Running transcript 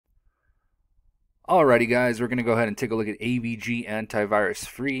Alrighty guys, we're going to go ahead and take a look at AVG Antivirus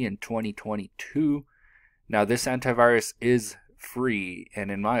free in 2022. Now this antivirus is free,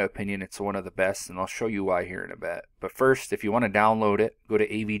 and in my opinion it's one of the best, and I'll show you why here in a bit. But first, if you want to download it, go to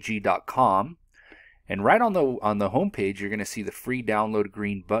avg.com, and right on the home page you're going to see the free download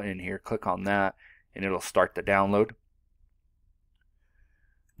green button here. Click on that and it'll start the download.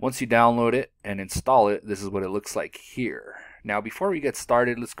 Once you download it and install it, this is what it looks like here. Now before we get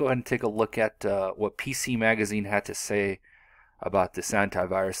started, let's go ahead and take a look at what PC Magazine had to say about this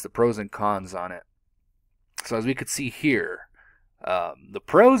antivirus, the pros and cons on it. So as we could see here, the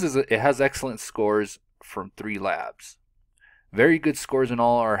pros is it has excellent scores from 3 labs. Very good scores in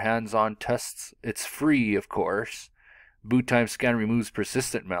all our hands-on tests. It's free, of course. Boot time scan removes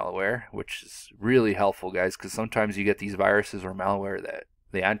persistent malware, which is really helpful, guys, because sometimes you get these viruses or malware that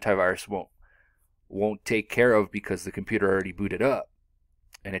the antivirus won't take care of because the computer already booted up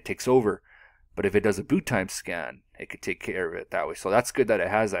and it takes over. But if it does a boot time scan, it could take care of it that way. So that's good that it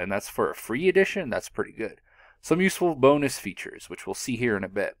has that, and that's for a free edition. That's pretty good. Some useful bonus features, which we'll see here in a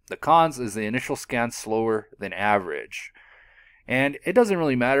bit. The cons is the initial scan slower than average. And it doesn't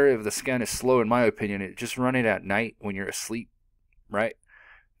really matter if the scan is slow, in my opinion. Just run it at night when you're asleep, right?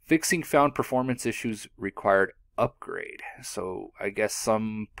 Fixing found performance issues required upgrade. So I guess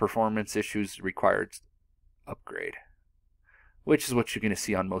some performance issues required upgrade, which is what you're going to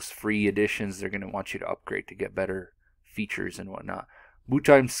see on most free editions. They're going to want you to upgrade to get better features and whatnot. Boot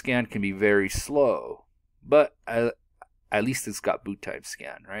time scan can be very slow, but at least it's got boot time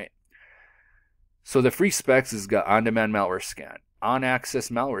scan, right? So the free specs has got on-demand malware scan, on-access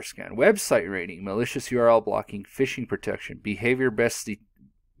malware scan, website rating, malicious URL blocking, phishing protection, behavior-based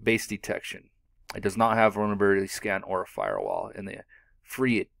detection. It does not have vulnerability scan or a firewall in the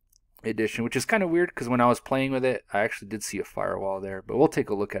free edition, which is kind of weird because when I was playing with it, I actually did see a firewall there, but we'll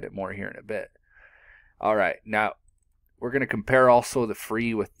take a look at it more here in a bit. Alright, now we're going to compare also the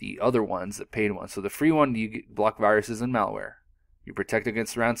free with the other ones, the paid ones. So the free one, you block viruses and malware. You protect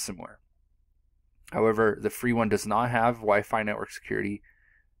against ransomware. However, the free one does not have Wi-Fi network security,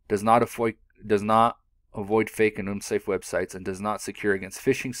 does not avoid fake and unsafe websites, and does not secure against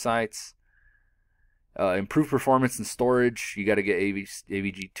phishing sites. Improve performance and storage. You got to get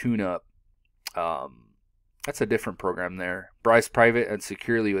AVG TuneUp. That's a different program there. Browse private and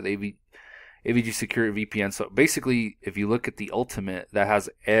securely with AVG Secure VPN. So basically, if you look at the Ultimate, that has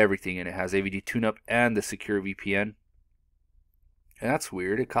everything in it. It has AVG TuneUp and the Secure VPN. And that's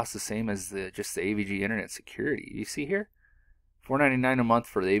weird. It costs the same as just the AVG Internet Security. You see here? $4.99 a month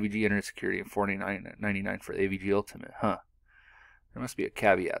for the AVG Internet Security and $49.99 for the AVG Ultimate. Huh. There must be a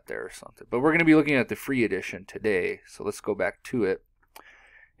caveat there or something. But we're going to be looking at the free edition today. So let's go back to it.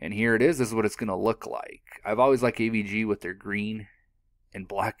 And here it is. This is what it's going to look like. I've always liked AVG with their green and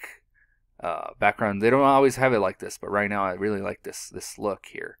black background. They don't always have it like this, but right now I really like this look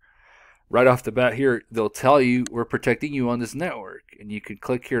here. Right off the bat here, they'll tell you we're protecting you on this network, and you can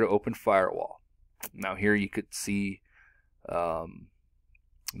click here to open firewall. Now here you could see the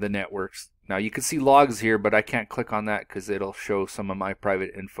networks. Now you can see logs here, but I can't click on that because it'll show some of my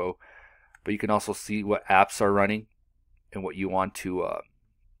private info. But you can also see what apps are running and what you want to.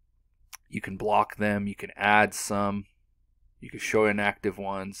 You can block them. You can add some. You can show inactive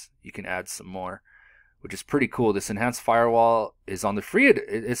ones. You can add some more, which is pretty cool. This enhanced firewall is on the free.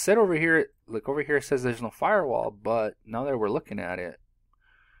 It said over here, look over here, it says there's no firewall, but now that we're looking at it,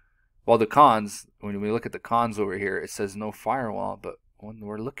 well, the cons, when we look at the cons over here, it says no firewall, but when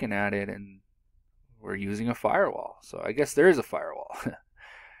we're looking at it and we're using a firewall, so I guess there is a firewall.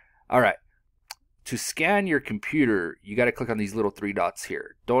 All right, to scan your computer, you got to click on these little 3 dots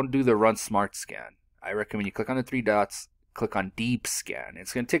here. Don't do the Run Smart Scan. I recommend you click on the 3 dots, click on Deep Scan.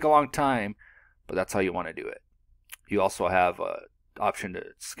 It's going to take a long time, but that's how you want to do it. You also have an option to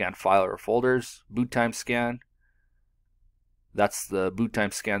scan file or folders. Boot time scan. That's the boot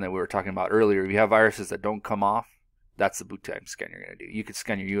time scan that we were talking about earlier. If you have viruses that don't come off, that's the boot time scan you're going to do. You can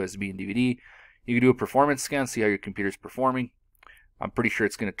scan your USB and DVD. You can do a performance scan, see how your computer's performing. I'm pretty sure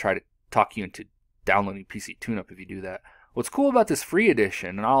it's going to try to talk you into downloading PC TuneUp if you do that. What's cool about this free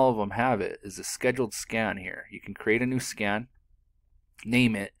edition, and all of them have it, is the scheduled scan here. You can create a new scan,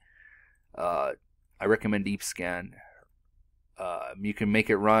 name it. I recommend Deep Scan. You can make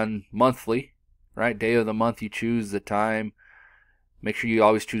it run monthly, right? Day of the month you choose, the time. Make sure you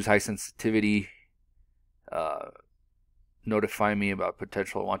always choose high sensitivity. Notify me about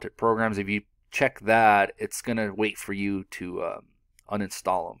potential wanted programs. If you check that, it's going to wait for you to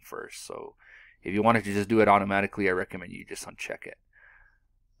uninstall them first. So if you wanted to just do it automatically, I recommend you just uncheck it.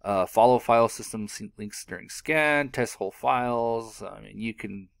 Follow file system links during scan, test whole files. I mean, you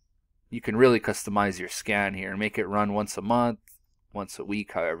can you can really customize your scan here and make it run once a month, once a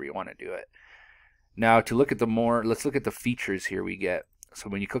week, however you want to do it. Now to look at let's look at the features here we get. So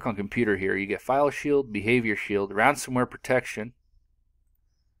when you click on computer here, you get file shield, behavior shield, ransomware protection.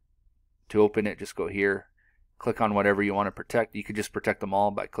 To open it, just go here, click on whatever you want to protect. You could just protect them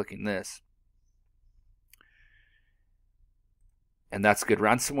all by clicking this. And that's good.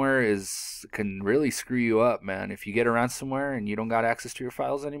 Ransomware can really screw you up, man. If you get a ransomware and you don't got access to your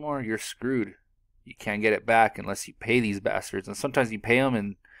files anymore, you're screwed. You can't get it back unless you pay these bastards. And sometimes you pay them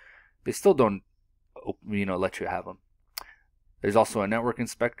and they still don't, let you have them. There's also a network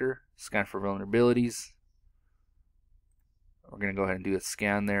inspector, scan for vulnerabilities. We're going to go ahead and do a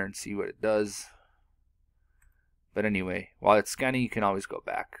scan there and see what it does. But anyway, while it's scanning, you can always go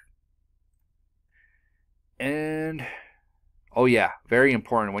back. And oh yeah, very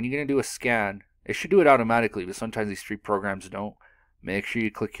important. When you're going to do a scan, it should do it automatically, but sometimes these free programs don't. Make sure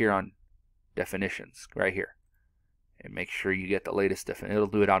you click here on definitions, right here. And make sure you get the latest definition. It'll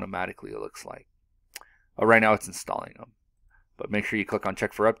do it automatically, it looks like. Oh, right now it's installing them. But make sure you click on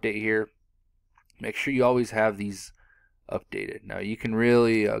check for update here. Make sure you always have these updated. Now you can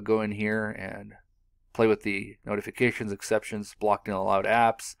really go in here and play with the notifications, exceptions, blocked and allowed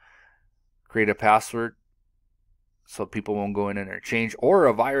apps, create a password so people won't go in there and change, or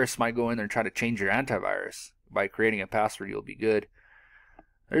a virus might go in there and try to change your antivirus. By creating a password, you'll be good.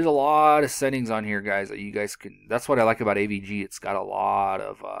 There's a lot of settings on here, guys, that you guys can. That's what I like about AVG. It's got a lot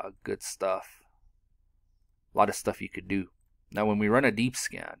of good stuff. A lot of stuff you could do. Now, when we run a deep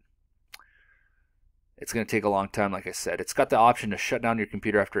scan, it's going to take a long time, like I said. It's got the option to shut down your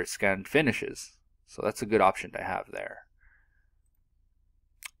computer after its scan finishes. So that's a good option to have there.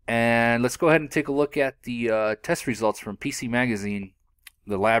 And let's go ahead and take a look at the test results from PC Magazine,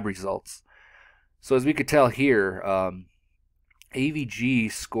 the lab results. So as we could tell here,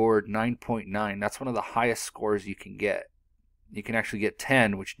 AVG scored 9.9. That's one of the highest scores you can get. You can actually get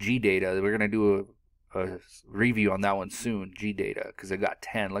 10, which GData, we're going to do a review on that one soon, GData, because it got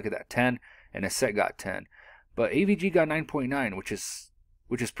 10. Look at that, 10, and Asset got 10. But AVG got 9.9, which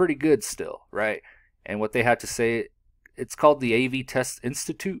is pretty good still, right? And what they had to say, it's called the AV Test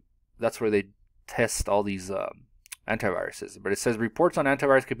Institute. That's where they test all these antiviruses. But it says reports on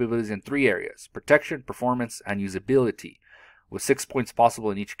antivirus capabilities in 3 areas: protection, performance, and usability, with 6 points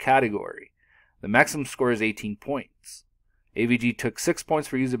possible in each category. The maximum score is 18 points. AVG took 6 points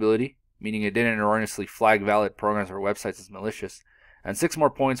for usability, meaning it didn't erroneously flag valid programs or websites as malicious, and 6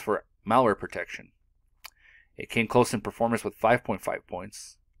 more points for malware protection. It came close in performance with 5.5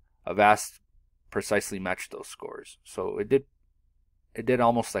 points. Avast precisely matched those scores. So it did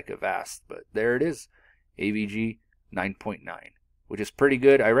almost like Avast, but there it is. AVG 9.9, which is pretty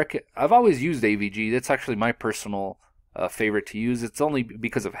good. I've always used AVG. That's actually my personal favorite to use. It's only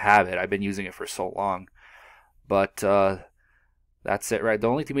because of habit. I've been using it for so long. But that's it, right? The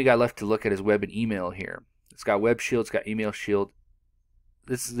only thing we got left to look at is web and email here. It's got Web Shield, it's got Email Shield.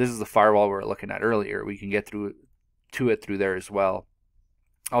 This is the firewall we were looking at earlier. We can get through there as well.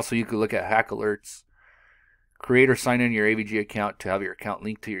 Also, you could look at hack alerts. Create or sign in your AVG account to have your account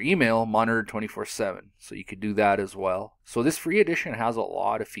linked to your email, monitored 24/7. So you could do that as well. So this free edition has a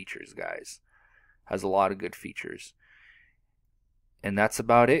lot of features, guys. Has a lot of good features. And that's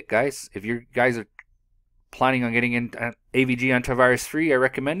about it, guys. If you guys are planning on getting in AVG Antivirus free, I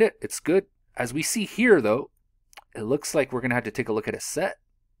recommend it. It's good. As we see here, though, it looks like we're going to have to take a look at Asset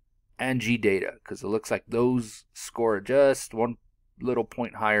and GData, because it looks like those score just one little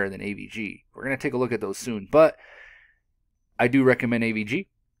point higher than AVG. We're going to take a look at those soon, but I do recommend AVG.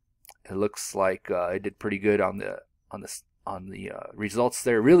 It looks like it did pretty good on the results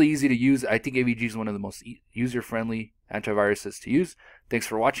there. Really easy to use. I think AVG is one of the most user-friendly antiviruses to use. Thanks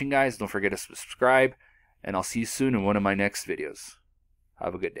for watching, guys. Don't forget to subscribe, and I'll see you soon in one of my next videos.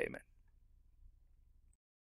 Have a good day, man.